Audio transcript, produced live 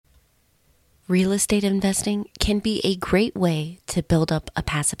Real estate investing can be a great way to build up a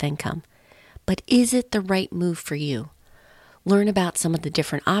passive income, but is it the right move for you? Learn about some of the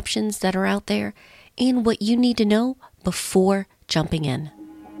different options that are out there and what you need to know before jumping in.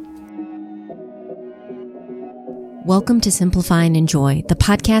 Welcome to Simplify and Enjoy, the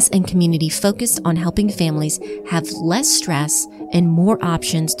podcast and community focused on helping families have less stress and more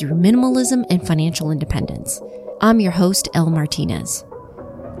options through minimalism and financial independence. I'm your host, Elle Martinez.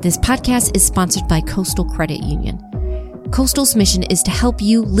 This podcast is sponsored by Coastal Credit Union. Coastal's mission is to help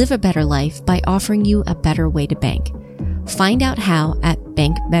you live a better life by offering you a better way to bank. Find out how at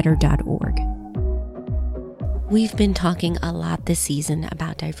bankbetter.org. We've been talking a lot this season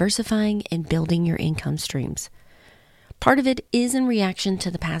about diversifying and building your income streams. Part of it is in reaction to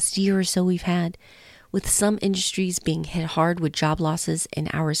the past year or so we've had, with some industries being hit hard with job losses and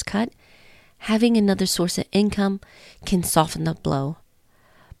hours cut. Having another source of income can soften the blow.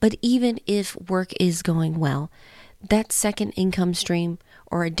 But even if work is going well, that second income stream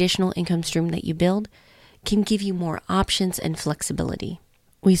or additional income stream that you build can give you more options and flexibility.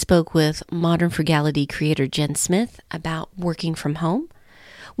 We spoke with Modern Frugality creator Jen Smith about working from home.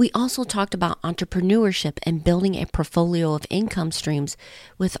 We also talked about entrepreneurship and building a portfolio of income streams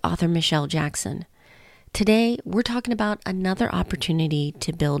with author Michelle Jackson. Today, we're talking about another opportunity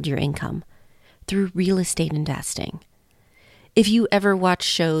to build your income through real estate investing. If you ever watch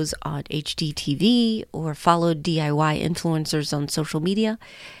shows on HGTV or followed DIY influencers on social media,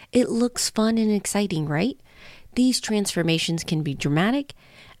 it looks fun and exciting, right? These transformations can be dramatic,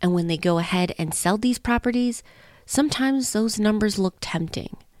 and when they go ahead and sell these properties, sometimes those numbers look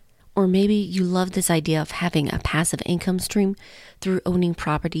tempting. Or maybe you love this idea of having a passive income stream through owning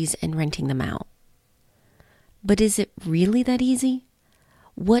properties and renting them out. But is it really that easy?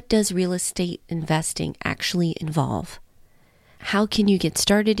 What does real estate investing actually involve? How can you get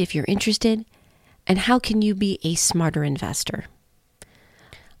started if you're interested? And how can you be a smarter investor?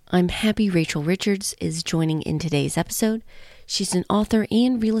 I'm happy Rachel Richards is joining in today's episode. She's an author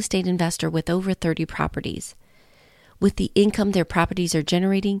and real estate investor with over 30 properties. With the income their properties are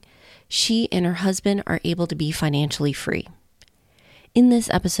generating, she and her husband are able to be financially free. In this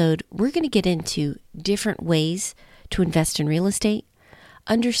episode, we're going to get into different ways to invest in real estate,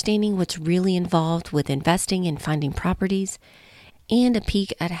 understanding what's really involved with investing and finding properties, and a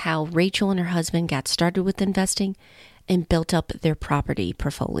peek at how Rachel and her husband got started with investing and built up their property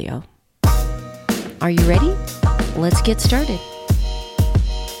portfolio. Are you ready? Let's get started.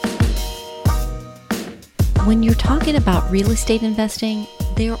 When you're talking about real estate investing,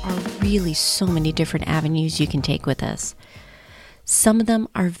 there are really so many different avenues you can take with this. Some of them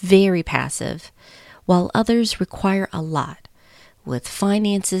are very passive, while others require a lot, with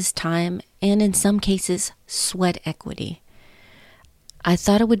finances, time, and in some cases, sweat equity. I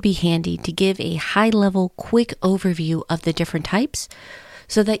thought it would be handy to give a high-level, quick overview of the different types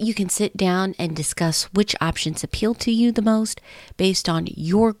so that you can sit down and discuss which options appeal to you the most based on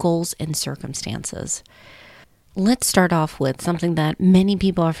your goals and circumstances. Let's start off with something that many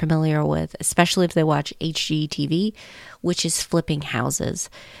people are familiar with, especially if they watch HGTV, which is flipping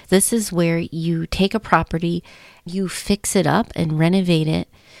houses. This is where you take a property, you fix it up and renovate it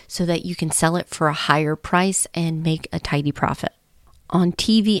so that you can sell it for a higher price and make a tidy profit. On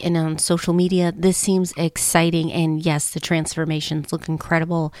TV and on social media, this seems exciting, and yes, the transformations look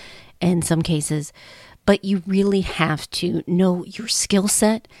incredible in some cases, but you really have to know your skill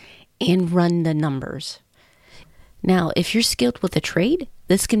set and run the numbers. Now, if you're skilled with a trade,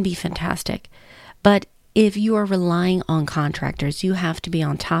 this can be fantastic, but if you are relying on contractors, you have to be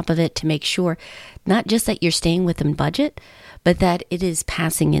on top of it to make sure not just that you're staying within budget, but that it is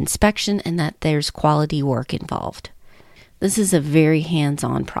passing inspection and that there's quality work involved. This is a very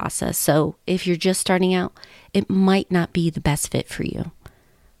hands-on process, so if you're just starting out, it might not be the best fit for you.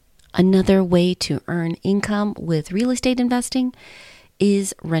 Another way to earn income with real estate investing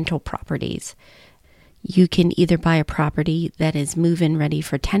is rental properties. You can either buy a property that is move-in ready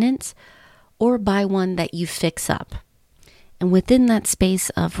for tenants or buy one that you fix up. And within that space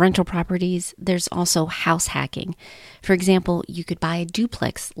of rental properties, there's also house hacking. For example, you could buy a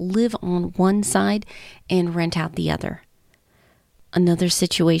duplex, live on one side, and rent out the other. Another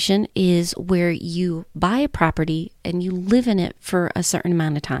situation is where you buy a property and you live in it for a certain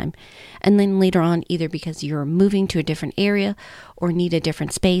amount of time. And then later on, either because you're moving to a different area or need a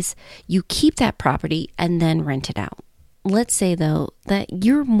different space, you keep that property and then rent it out. Let's say, though, that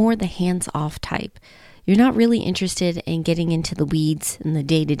you're more the hands-off type. You're not really interested in getting into the weeds and the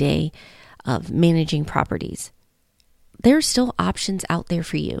day-to-day of managing properties. There are still options out there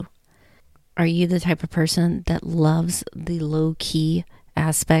for you. Are you the type of person that loves the low-key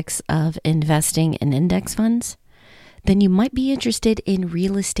aspects of investing in index funds, then you might be interested in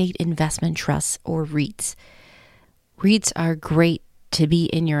real estate investment trusts or REITs. REITs are great to be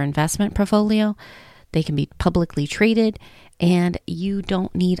in your investment portfolio. They can be publicly traded, and you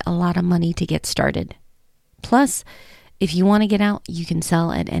don't need a lot of money to get started. Plus, if you want to get out, you can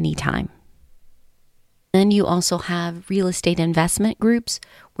sell at any time. Then you also have real estate investment groups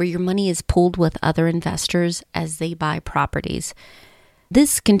where your money is pooled with other investors as they buy properties.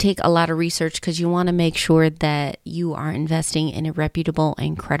 This can take a lot of research because you want to make sure that you are investing in a reputable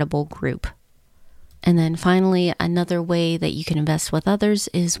and credible group. And then finally, another way that you can invest with others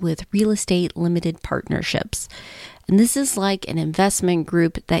is with real estate limited partnerships. And this is like an investment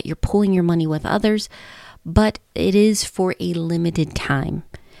group that you're pooling your money with others, but it is for a limited time.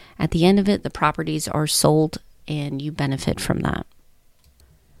 At the end of it, the properties are sold and you benefit from that.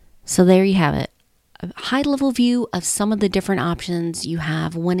 So there you have it. A high-level view of some of the different options you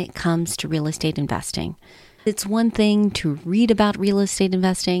have when it comes to real estate investing. It's one thing to read about real estate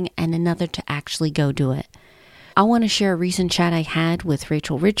investing and another to actually go do it. I want to share a recent chat I had with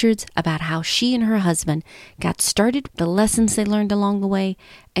Rachel Richards about how she and her husband got started, the lessons they learned along the way,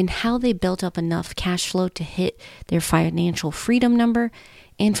 and how they built up enough cash flow to hit their financial freedom number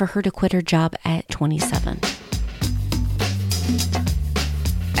and for her to quit her job at 27.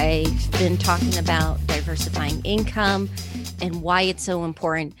 I've been talking about diversifying income and why it's so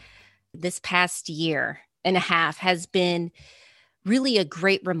important. This past year and a half has been really a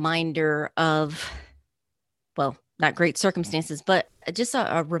great reminder of, well, not great circumstances, but just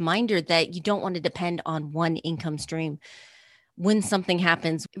a reminder that you don't want to depend on one income stream when something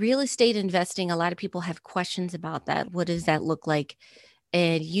happens. Real estate investing, a lot of people have questions about that. What does that look like?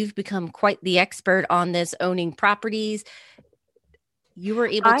 And you've become quite the expert on this, owning properties. You were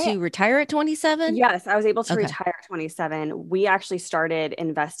able to retire at 27? Yes, I was able to retire at 27. We actually started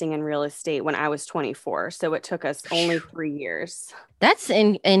investing in real estate when I was 24. So it took us only 3 years. That's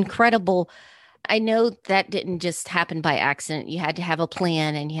incredible. I know that didn't just happen by accident. You had to have a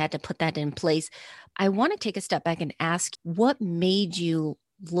plan and you had to put that in place. I want to take a step back and ask, what made you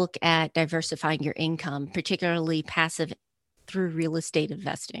look at diversifying your income, particularly passive through real estate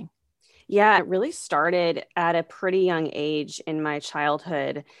investing? Yeah, it really started at a pretty young age in my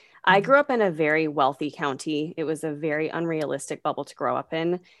childhood. I grew up in a very wealthy county. It was a very unrealistic bubble to grow up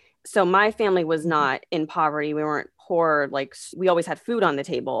in. So my family was not in poverty. We weren't poor. Like, we always had food on the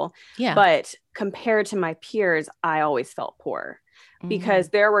table. Yeah. But compared to my peers, I always felt poor because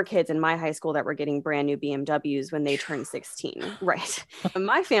there were kids in my high school that were getting brand new BMWs when they turned 16. Right.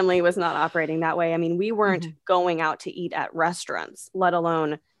 My family was not operating that way. I mean, we weren't going out to eat at restaurants, let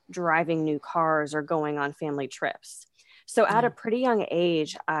alone driving new cars or going on family trips. So at a pretty young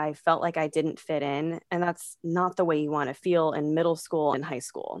age, I felt like I didn't fit in. And that's not the way you want to feel in middle school and high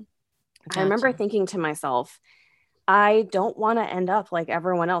school. Gotcha. I remember thinking to myself, I don't want to end up like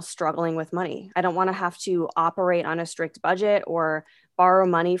everyone else struggling with money. I don't want to have to operate on a strict budget or borrow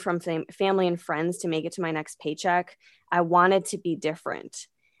money from family and friends to make it to my next paycheck. I wanted to be different.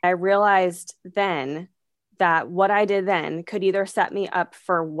 I realized then that what I did then could either set me up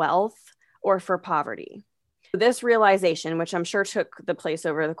for wealth or for poverty. This realization, which I'm sure took the place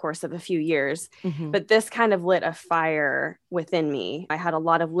over the course of a few years, but this kind of lit a fire within me. I had a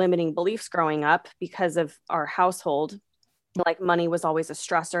lot of limiting beliefs growing up because of our household. Like, money was always a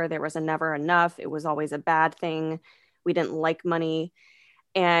stressor. There was never enough. It was always a bad thing. We didn't like money.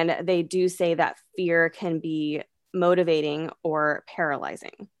 And they do say that fear can be motivating or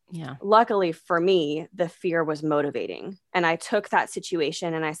paralyzing. Yeah. Luckily for me, the fear was motivating. And I took that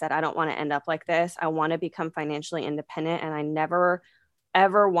situation and I said, I don't want to end up like this. I want to become financially independent. And I never,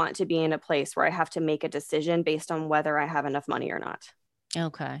 ever want to be in a place where I have to make a decision based on whether I have enough money or not.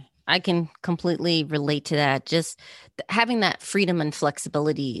 Okay. I can completely relate to that. Just having that freedom and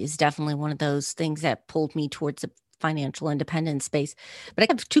flexibility is definitely one of those things that pulled me towards the financial independence space. But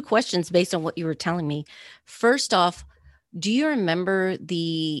I have two questions based on what you were telling me. First off, do you remember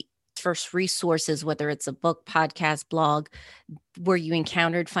the first resources, whether it's a book, podcast, blog, where you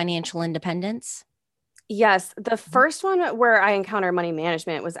encountered financial independence? Yes. The first one where I encountered money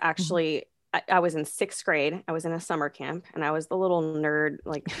management was actually, I was in 6th grade. I was in a summer camp and I was the little nerd,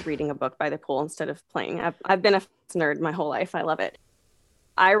 like reading a book by the pool instead of playing. I've been a nerd my whole life. I love it.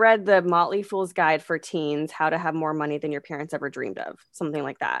 I read the Motley Fool's Guide for Teens, How to Have More Money Than Your Parents Ever Dreamed of, something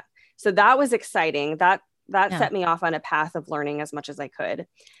like that. So that was exciting. That set me off on a path of learning as much as I could.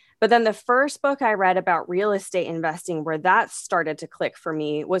 But then the first book I read about real estate investing, where that started to click for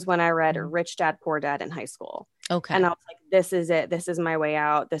me, was when I read Rich Dad, Poor Dad in high school. Okay. And I was like, this is it. This is my way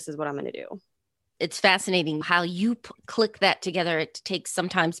out. This is what I'm going to do. It's fascinating how you click that together. It takes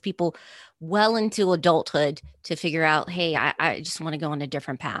sometimes people well into adulthood to figure out, hey, I just want to go on a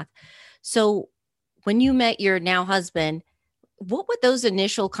different path. So when you met your now husband, what were those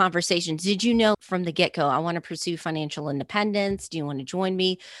initial conversations? Did you know from the get-go, I want to pursue financial independence? Do you want to join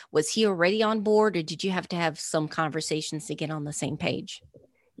me? Was he already on board, or did you have to have some conversations to get on the same page?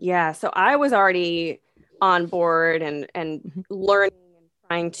 Yeah, so I was already on board and Mhm. learning and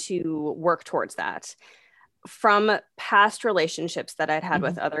trying to work towards that. From past relationships that I'd had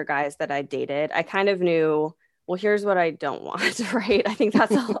with Mhm. other guys that I dated, I kind of knew, well, here's what I don't want, right? I think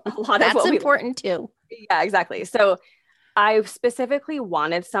that's a lot of That's what we important too. Yeah, exactly. So I specifically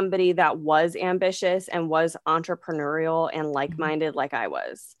wanted somebody that was ambitious and was entrepreneurial and Mhm. like-minded like I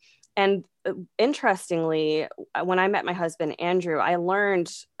was. And interestingly, when I met my husband, Andrew, I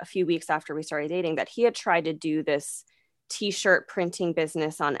learned a few weeks after we started dating that he had tried to do this t-shirt printing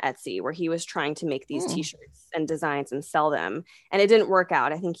business on Etsy where he was trying to make these Mm. t-shirts and designs and sell them. And it didn't work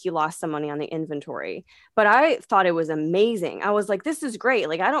out. I think he lost some money on the inventory. But I thought it was amazing. I was like, this is great.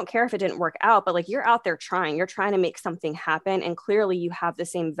 Like, I don't care if it didn't work out, but like, you're out there trying, you're trying to make something happen. And clearly, you have the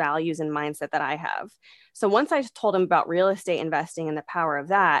same values and mindset that I have. So once I told him about real estate investing and the power of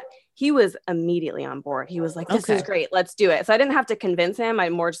that, he was immediately on board. He was like, this is Okay. great. Let's do it. So I didn't have to convince him. I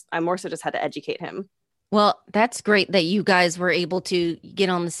more so just had to educate him. Well, that's great that you guys were able to get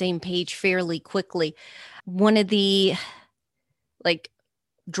on the same page fairly quickly. One of the like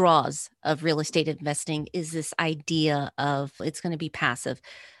draws of real estate investing is this idea of it's going to be passive.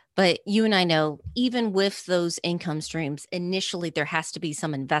 But you and I know, even with those income streams, initially there has to be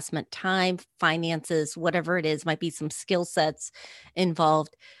some investment time, finances, whatever it is, might be some skill sets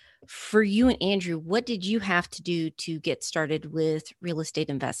involved. For you and Andrew, what did you have to do to get started with real estate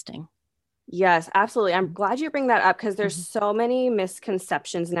investing? Yes, absolutely. I'm glad you bring that up because there's Mhm. so many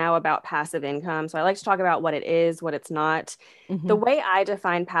misconceptions now about passive income. So I like to talk about what it is, what it's not. The Mhm. way I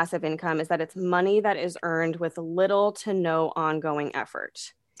define passive income is that it's money that is earned with little to no ongoing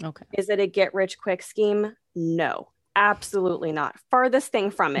effort. Okay. Is it a get rich quick scheme? No, absolutely not. Farthest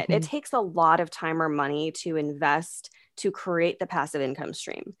thing from it. It Mhm. takes a lot of time or money to invest to create the passive income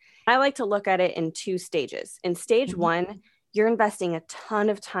stream. I like to look at it in two stages. In stage Mhm. one, you're investing a ton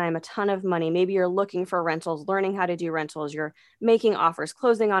of time, a ton of money. Maybe you're looking for rentals, learning how to do rentals, you're making offers,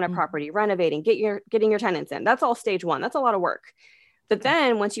 closing on a Mhm. property, renovating, getting your tenants in. That's all stage one. That's a lot of work. But Okay.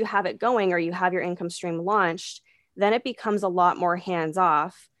 then once you have it going or you have your income stream launched, then it becomes a lot more hands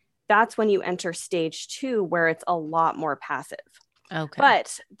off. That's when you enter stage two, where it's a lot more passive. Okay.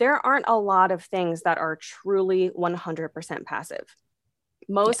 But there aren't a lot of things that are truly 100% passive.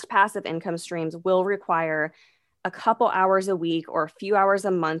 Yeah. Most passive income streams will require a couple hours a week or a few hours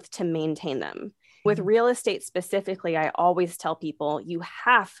a month to maintain them. With Mhm. real estate specifically, I always tell people you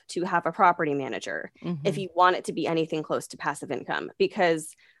have to have a property manager if Mhm. you want it to be anything close to passive income,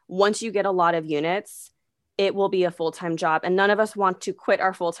 because once you get a lot of units, it will be a full time job. And none of us want to quit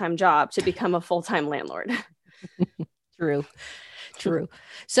our full time job to become a full time landlord. True. True.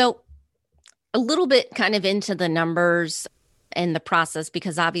 So a little bit kind of into the numbers and the process,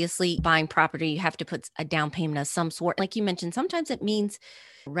 because obviously buying property, you have to put a down payment of some sort. Like you mentioned, sometimes it means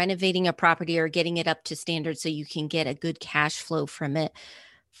renovating a property or getting it up to standard so you can get a good cash flow from it.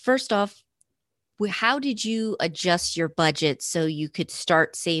 First off, how did you adjust your budget so you could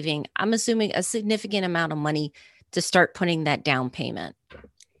start saving? I'm assuming a significant amount of money to start putting that down payment.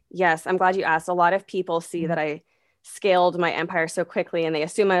 Yes, I'm glad you asked. A lot of people see Mhm. that I scaled my empire so quickly and they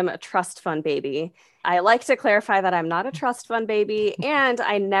assume I'm a trust fund baby. I like to clarify that I'm not a trust fund baby and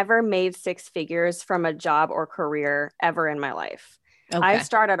I never made six figures from a job or career ever in my life. I Okay.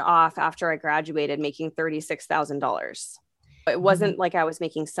 started off after I graduated making $36,000. It Mhm. wasn't like I was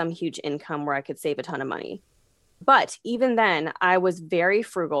making some huge income where I could save a ton of money. But even then, I was very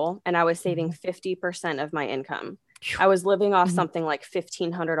frugal and I was saving Mhm. 50% of my income. Phew. I was living off Mhm. something like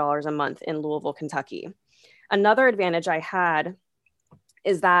 $1,500 a month in Louisville, Kentucky. Another advantage I had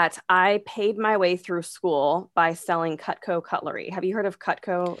is that I paid my way through school by selling Cutco cutlery. Have you heard of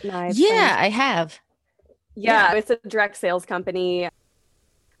Cutco knives by any Yeah, chance? I have. Yeah. Yeah, it's a direct sales company.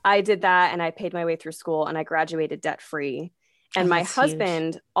 I did that and I paid my way through school and I graduated debt free. Oh, And my that's huge.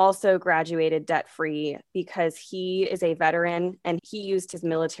 husband also graduated debt free because he is a veteran and he used his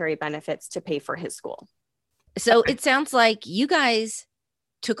military benefits to pay for his school. So it sounds like you guys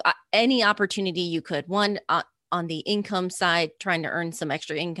took any opportunity you could. One, on the income side, trying to earn some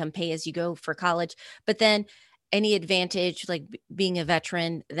extra income, pay as you go for college, but then any advantage like being a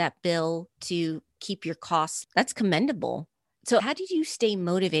veteran, that bill to keep your costs, that's commendable. So how did you stay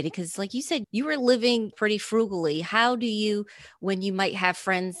motivated? Because like you said, you were living pretty frugally. How do you, when you might have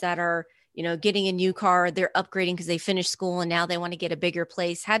friends that are getting a new car, they're upgrading because they finished school and now they want to get a bigger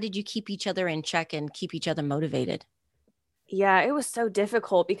place. How did you keep each other in check and keep each other motivated? Yeah, it was so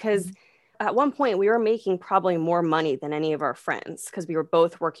difficult because at one point we were making probably more money than any of our friends because we were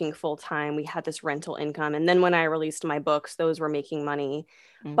both working full time. We had this rental income. And then when I released my books, those were making money.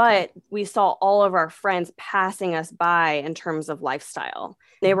 Okay. But we saw all of our friends passing us by in terms of lifestyle.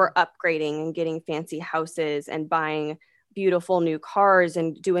 They were upgrading and getting fancy houses and buying beautiful new cars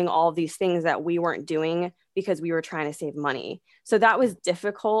and doing all of these things that we weren't doing because we were trying to save money. So that was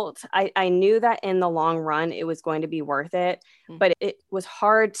difficult. I knew that in the long run, it was going to be worth it, but it was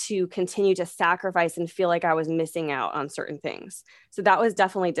hard to continue to sacrifice and feel like I was missing out on certain things. So that was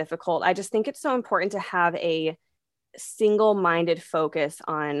definitely difficult. I just think it's so important to have a single-minded focus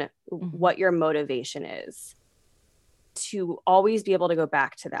on what your motivation is, to always be able to go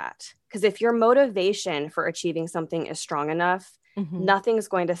back to that. Because if your motivation for achieving something is strong enough, nothing's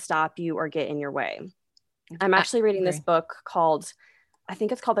going to stop you or get in your way. I'm actually reading this book called, I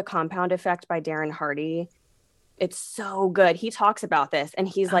think it's called The Compound Effect by Darren Hardy. It's so good. He talks about this and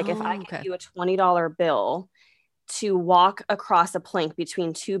he's like, if I give you a $20 bill to walk across a plank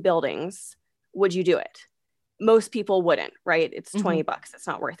between two buildings, would you do it? Most people wouldn't, right? It's 20 bucks. It's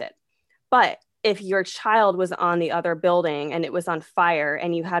not worth it. But if your child was on the other building and it was on fire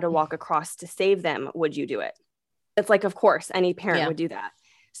and you had to walk across to save them, would you do it? It's like, of course, any parent would do that.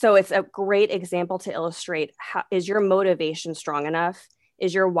 So it's a great example to illustrate how is your motivation strong enough?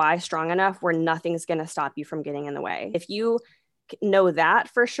 Is your why strong enough where nothing's going to stop you from getting in the way? If you know that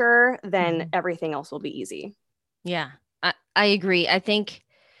for sure, then everything else will be easy. Yeah, I agree. I think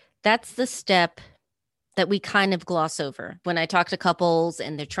that's the step that we kind of gloss over. When I talk to couples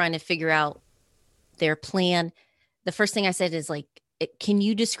and they're trying to figure out their plan, the first thing I said is like, can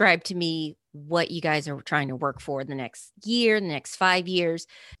you describe to me what you guys are trying to work for the next year, the next 5 years?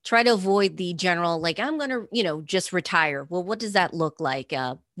 Try to avoid the general, like, I'm going to, just retire. Well, what does that look like?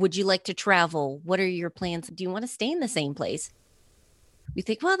 Would you like to travel? What are your plans? Do you want to stay in the same place? We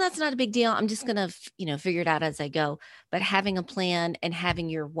think, well, that's not a big deal. I'm just going to, figure it out as I go. But having a plan and having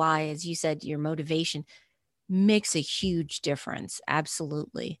your why, as you said, your motivation makes a huge difference.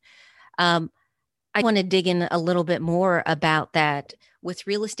 Absolutely. I want to dig in a little bit more about that. With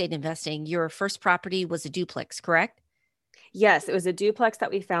real estate investing, your first property was a duplex, correct? Yes, it was a duplex that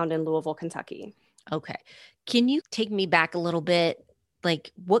we found in Louisville, Kentucky. Okay. Can you take me back a little bit?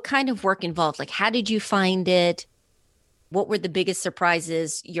 Like, what kind of work involved? Like, how did you find it? What were the biggest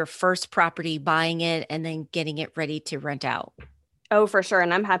surprises? Your first property, buying it, and then getting it ready to rent out? Oh, for sure.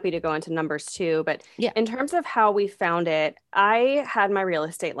 And I'm happy to go into numbers too. But in terms of how we found it, I had my real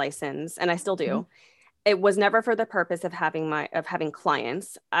estate license and I still do. It was never for the purpose of having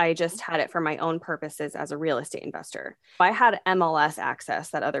clients. I just had it for my own purposes as a real estate investor. I had MLS access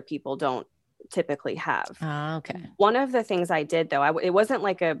that other people don't typically have. Okay. One of the things I did though, it wasn't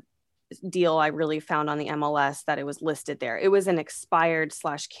like a deal I really found on the MLS that it was listed there. It was an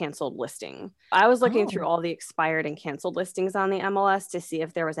expired/canceled listing. I was looking through all the expired and canceled listings on the MLS to see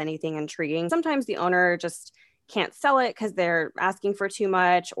if there was anything intriguing. Sometimes the owner just can't sell it because they're asking for too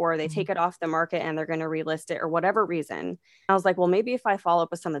much, or they take it off the market and they're going to relist it or whatever reason. I was like, well, maybe if I follow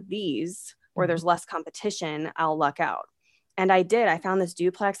up with some of these where there's less competition, I'll luck out. And I did. I found this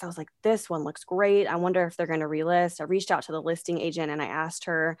duplex. I was like, this one looks great. I wonder if they're going to relist. I reached out to the listing agent and I asked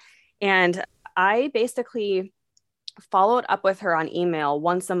her, and I basically followed up with her on email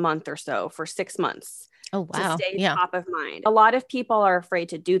once a month or so for 6 months. Oh, wow. To stay top of mind. A lot of people are afraid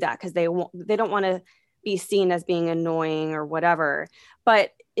to do that because they don't want to be seen as being annoying or whatever.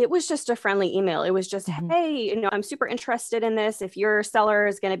 But it was just a friendly email. It was just, hey, I'm super interested in this. If your seller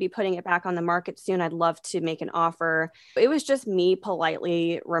is going to be putting it back on the market soon, I'd love to make an offer. It was just me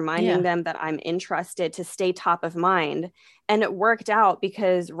politely reminding them that I'm interested to stay top of mind. And it worked out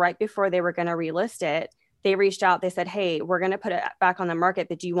because right before they were going to relist it, they reached out. They said, hey, we're going to put it back on the market,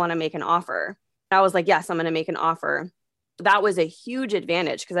 but do you want to make an offer? I was like, yes, I'm going to make an offer. That was a huge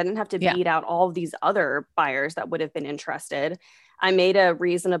advantage because I didn't have to beat out all of these other buyers that would have been interested. I made a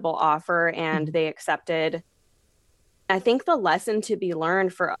reasonable offer and they accepted. I think the lesson to be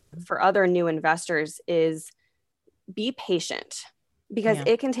learned for other new investors is be patient because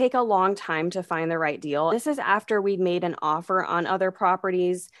it can take a long time to find the right deal. This is after we'd made an offer on other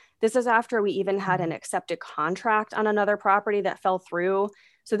properties. This is after we even had an accepted contract on another property that fell through.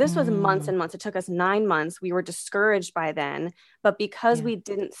 So this was months and months. It took us 9 months. We were discouraged by then, but because we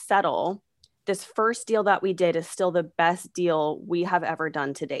didn't settle, this first deal that we did is still the best deal we have ever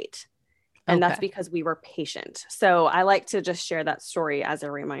done to date. And that's because we were patient. So I like to just share that story as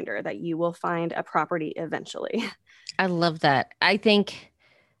a reminder that you will find a property eventually. I love that. I think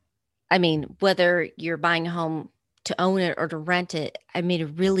I mean, whether you're buying a home to own it or to rent it, I mean, it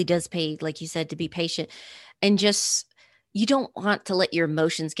really does pay, like you said, to be patient and just, you don't want to let your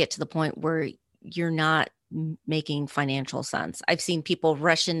emotions get to the point where you're not making financial sense. I've seen people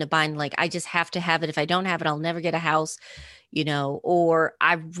rush into buying, like, I just have to have it. If I don't have it, I'll never get a house, or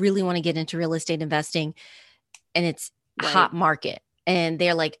I really want to get into real estate investing and it's a Right. hot market. And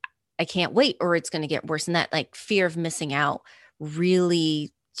they're like, I can't wait, or it's going to get worse. And that like fear of missing out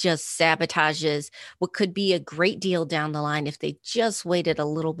really just sabotages what could be a great deal down the line if they just waited a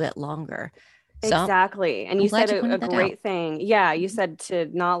little bit longer. So Exactly. And I'm you said glad you a pointed that out. great thing. Yeah, you said to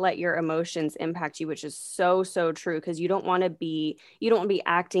not let your emotions impact you, which is so, so true because you don't want to be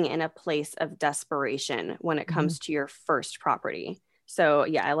acting in a place of desperation when it Mhm. comes to your first property. So,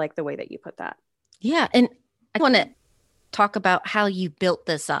 yeah, I like the way that you put that. Yeah. And I want to talk about how you built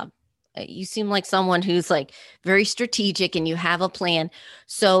this up. You seem like someone who's like very strategic and you have a plan.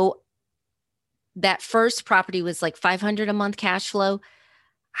 So that first property was like 500 a month cash flow.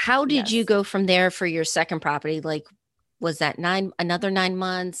 How did you Yes. go from there for your second property? Like, was that another 9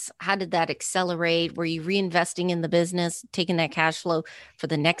 months? How did that accelerate? Were you reinvesting in the business, taking that cash flow for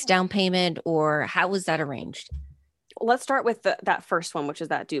the next down payment, or how was that arranged? Let's start with that first one, which is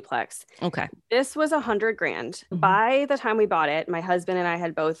that duplex. Okay. This was 100 grand. Hmm. By the time we bought it, my husband and I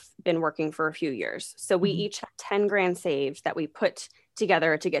had both been working for a few years. So we Hmm. each had 10 grand saved that we put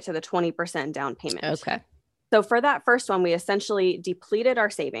together to get to the 20% down payment. Okay. So for that first one, we essentially depleted our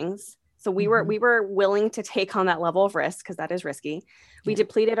savings. So we were Hmm. we were willing to take on that level of risk because that is risky. We Yeah.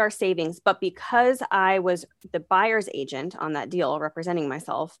 depleted our savings, but because I was the buyer's agent on that deal representing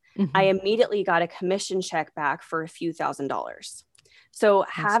myself, I Hmm. immediately got a commission check back for a few $1,000s. So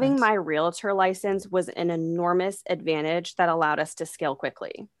Makes having sense. my realtor license was an enormous advantage that allowed us to scale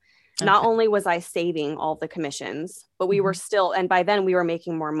quickly. Not Okay. only was I saving all the commissions, but we were Hmm. still, and by then we were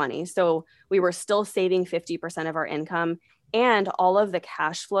making more money. So we were still saving 50% of our income and all of the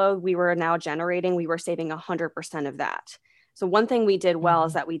cash flow we were now generating, we were saving 100% of that. So one thing we did well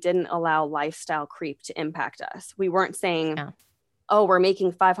is Hmm. that we didn't allow lifestyle creep to impact us. We weren't saying, Yeah. oh, we're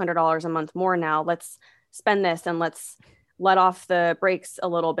making $500 a month more now. Let's spend this and let's let off the brakes a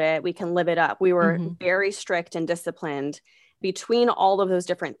little bit. We can live it up. We were Hmm. very strict and disciplined. Between all of those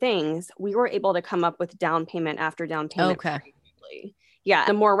different things, we were able to come up with down payment after down payment Okay. pretty quickly. Yeah,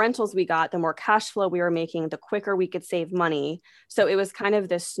 the more rentals we got, the more cash flow we were making, the quicker we could save money. So it was kind of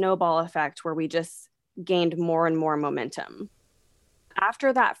this snowball effect where we just gained more and more momentum.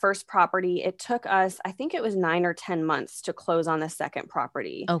 After that first property, it took us, I think it was 9 or 10 months to close on the second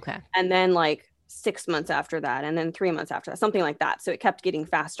property. Okay. And then like 6 months after that, and then 3 months after that, something like that. So it kept getting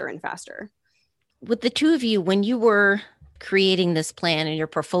faster and faster. With the two of you, when you were creating this plan and your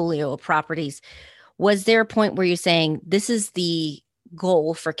portfolio of properties, was there a point where you're saying this is the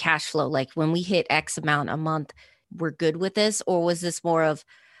goal for cash flow? Like when we hit X amount a month, we're good with this? Or was this more of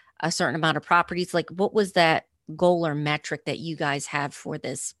a certain amount of properties? Like what was that goal or metric that you guys have for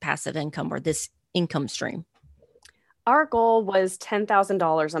this passive income or this income stream? Our goal was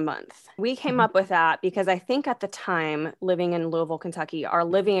 $10,000 a month. We came Mhm. up with that because I think at the time, living in Louisville, Kentucky, our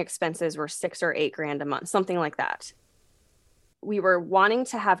living expenses were 6 or 8 grand a month, something like that. We were wanting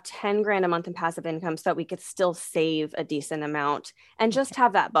to have 10 grand a month in passive income so that we could still save a decent amount and just Okay.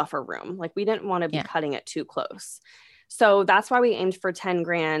 have that buffer room. Like we didn't want to be Yeah. cutting it too close. So that's why we aimed for 10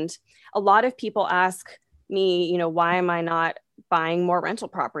 grand. A lot of people ask me, why am I not buying more rental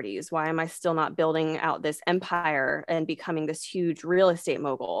properties? Why am I still not building out this empire and becoming this huge real estate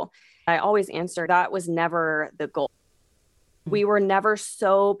mogul? I always answer that was never the goal. Mm. We were never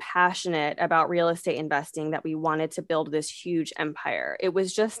so passionate about real estate investing that we wanted to build this huge empire. It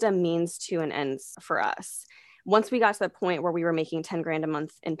was just a means to an end for us. Once we got to the point where we were making 10 grand a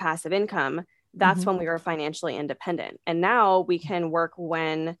month in passive income, that's Mhm. when we were financially independent. And now we can work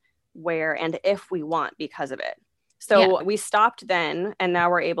when, where, and if we want because of it. Yeah. So we stopped then, and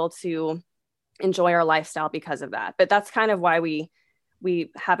now we're able to enjoy our lifestyle because of that. But that's kind of why we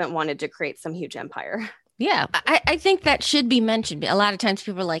haven't wanted to create some huge empire. Yeah, I think that should be mentioned. A lot of times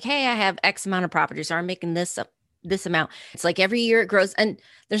people are like, hey, I have X amount of properties, or I'm making this amount. It's like every year it grows. And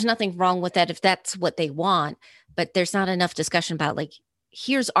there's nothing wrong with that if that's what they want, but there's not enough discussion about like,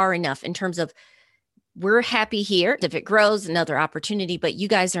 here's our enough in terms of we're happy here. If it grows, another opportunity, but you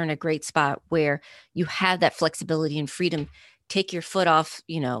guys are in a great spot where you have that flexibility and freedom. Take your foot off,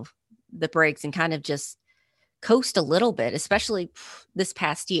 the brakes and kind of just coast a little bit, especially this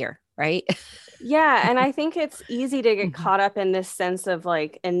past year, right? Yeah, and I think it's easy to get Mhm. caught up in this sense of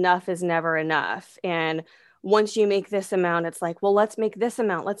like enough is never enough. And once you make this amount, it's like, well, let's make this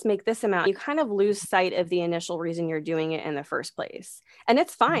amount. Let's make this amount. You kind of lose sight of the initial reason you're doing it in the first place. And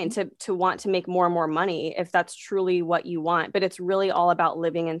it's fine to want to make more and more money if that's truly what you want. But it's really all about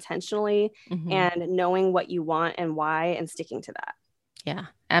living intentionally and knowing what you want and why and sticking to that. Yeah,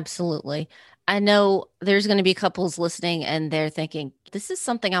 absolutely. I know there's going to be couples listening and they're thinking, this is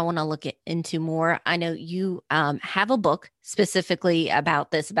something I want to look into more. I know you have a book specifically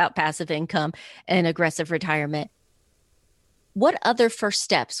about this, about passive income and aggressive retirement. What other first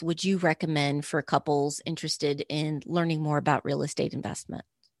steps would you recommend for couples interested in learning more about real estate investment?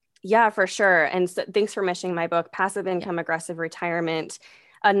 Yeah, for sure. And so, thanks for mentioning my book, Passive Income, Aggressive Retirement.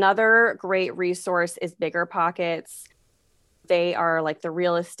 Another great resource is BiggerPockets. They are like the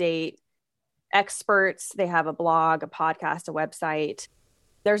real estate experts. They have a blog, a podcast, a website.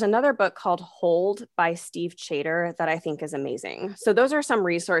 There's another book called Hold by Steve Chater that I think is amazing. So those are some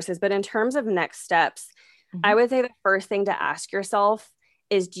resources. But in terms of next steps, I would say the first thing to ask yourself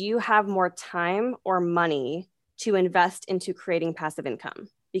is, do you have more time or money to invest into creating passive income?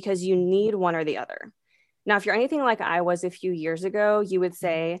 Because you need one or the other. Now, if you're anything like I was a few years ago, you would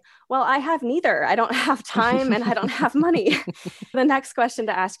say, well, I have neither. I don't have time and I don't have money. The next question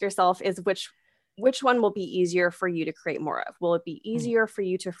to ask yourself is which one will be easier for you to create more of? Will it be easier for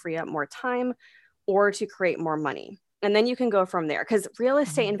you to free up more time or to create more money? And then you can go from there, because real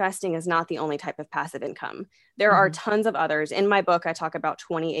estate investing is not the only type of passive income. There are tons of others. In my book, I talk about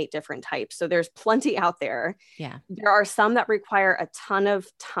 28 different types. So there's plenty out there. Yeah. There are some that require a ton of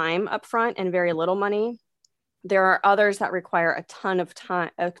time upfront and very little money. There are others that require a ton of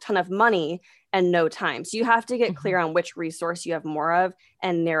money and no time. So you have to get clear on which resource you have more of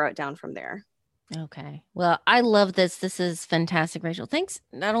and narrow it down from there. Okay. Well, I love this. This is fantastic, Rachel. Thanks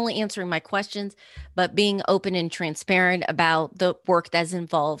not only answering my questions, but being open and transparent about the work that's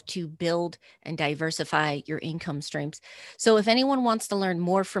involved to build and diversify your income streams. So if anyone wants to learn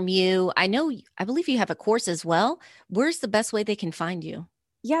more from you, I believe you have a course as well. Where's the best way they can find you?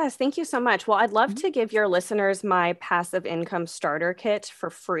 Yes, thank you so much. Well, I'd love to give your listeners my passive income starter kit for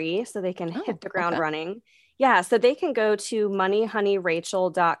free so they can hit the ground running. Yeah, so they can go to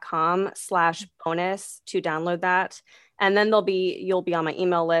moneyhoneyrachel.com/bonus to download that. And then you'll be on my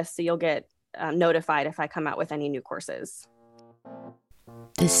email list, so you'll get notified if I come out with any new courses.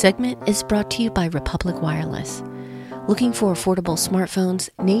 This segment is brought to you by Republic Wireless. Looking for affordable smartphones,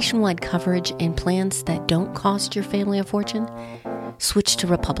 nationwide coverage, and plans that don't cost your family a fortune? Switch to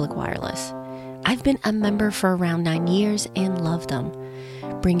Republic Wireless. I've been a member for around 9 years and love them.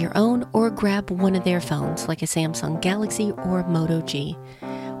 Bring your own or grab one of their phones like a Samsung Galaxy or Moto G.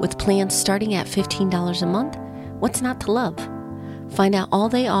 With plans starting at $15 a month, what's not to love? Find out all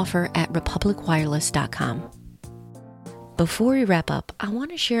they offer at republicwireless.com. Before we wrap up, I want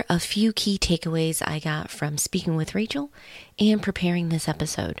to share a few key takeaways I got from speaking with Rachel and preparing this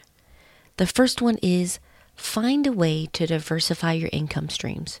episode. The first one is find a way to diversify your income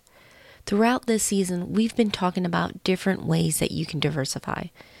streams. Throughout this season, we've been talking about different ways that you can diversify.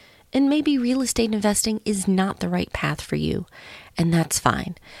 And maybe real estate investing is not the right path for you, and that's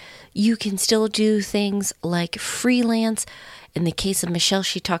fine. You can still do things like freelance. In the case of Michelle,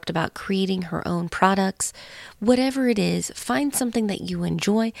 she talked about creating her own products. Whatever it is, find something that you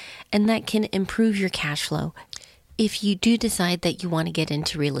enjoy and that can improve your cash flow. If you do decide that you want to get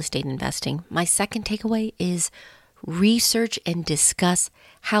into real estate investing, my second takeaway is research and discuss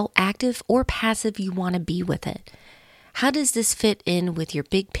how active or passive you want to be with it. How does this fit in with your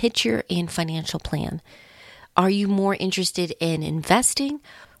big picture and financial plan? Are you more interested in investing,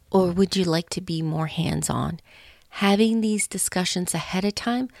 or would you like to be more hands-on? Having these discussions ahead of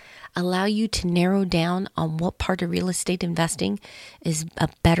time allow you to narrow down on what part of real estate investing is a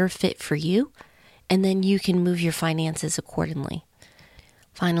better fit for you, and then you can move your finances accordingly.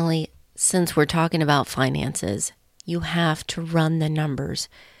 Finally, since we're talking about finances, you have to run the numbers.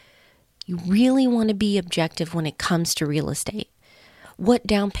 You really want to be objective when it comes to real estate. What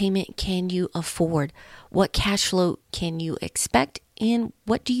down payment can you afford? What cash flow can you expect? And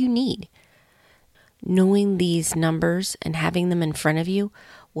what do you need? Knowing these numbers and having them in front of you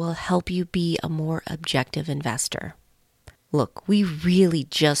will help you be a more objective investor. Look, we really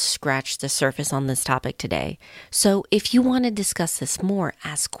just scratched the surface on this topic today. So if you want to discuss this more,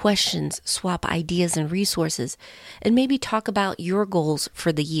 ask questions, swap ideas and resources, and maybe talk about your goals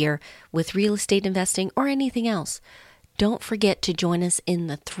for the year with real estate investing or anything else, don't forget to join us in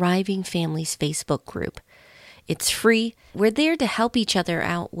the Thriving Families Facebook group. It's free. We're there to help each other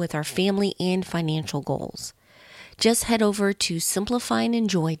out with our family and financial goals. Just head over to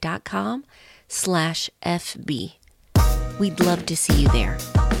simplifyingenjoy.com/FB. We'd love to see you there.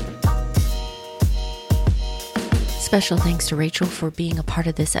 Special thanks to Rachel for being a part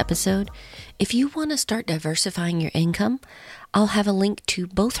of this episode. If you want to start diversifying your income, I'll have a link to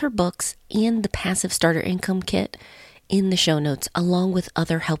both her books and the Passive Starter Income Kit in the show notes, along with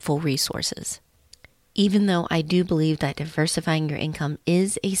other helpful resources. Even though I do believe that diversifying your income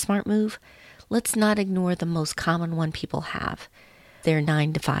is a smart move, let's not ignore the most common one people have, their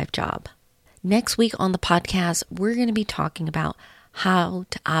 9-to-5 job. Next week on the podcast, we're going to be talking about how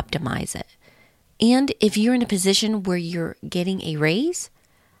to optimize it. And if you're in a position where you're getting a raise,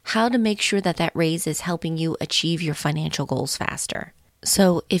 how to make sure that that raise is helping you achieve your financial goals faster.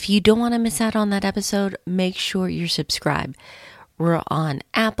 So if you don't want to miss out on that episode, make sure you're subscribed. We're on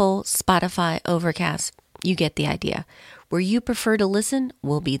Apple, Spotify, Overcast. You get the idea. Where you prefer to listen,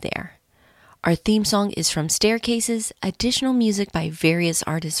 we'll be there. Our theme song is from Staircases, additional music by various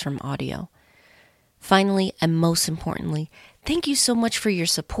artists from Audio. Finally, and most importantly, thank you so much for your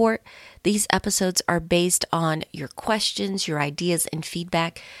support. These episodes are based on your questions, your ideas, and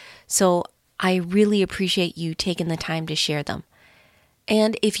feedback. So I really appreciate you taking the time to share them.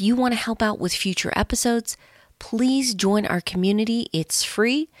 And if you want to help out with future episodes, please join our community. It's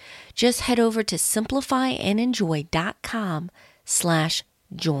free. Just head over to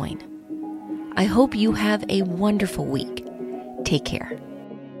simplifyandenjoy.com/join. I hope you have a wonderful week. Take care.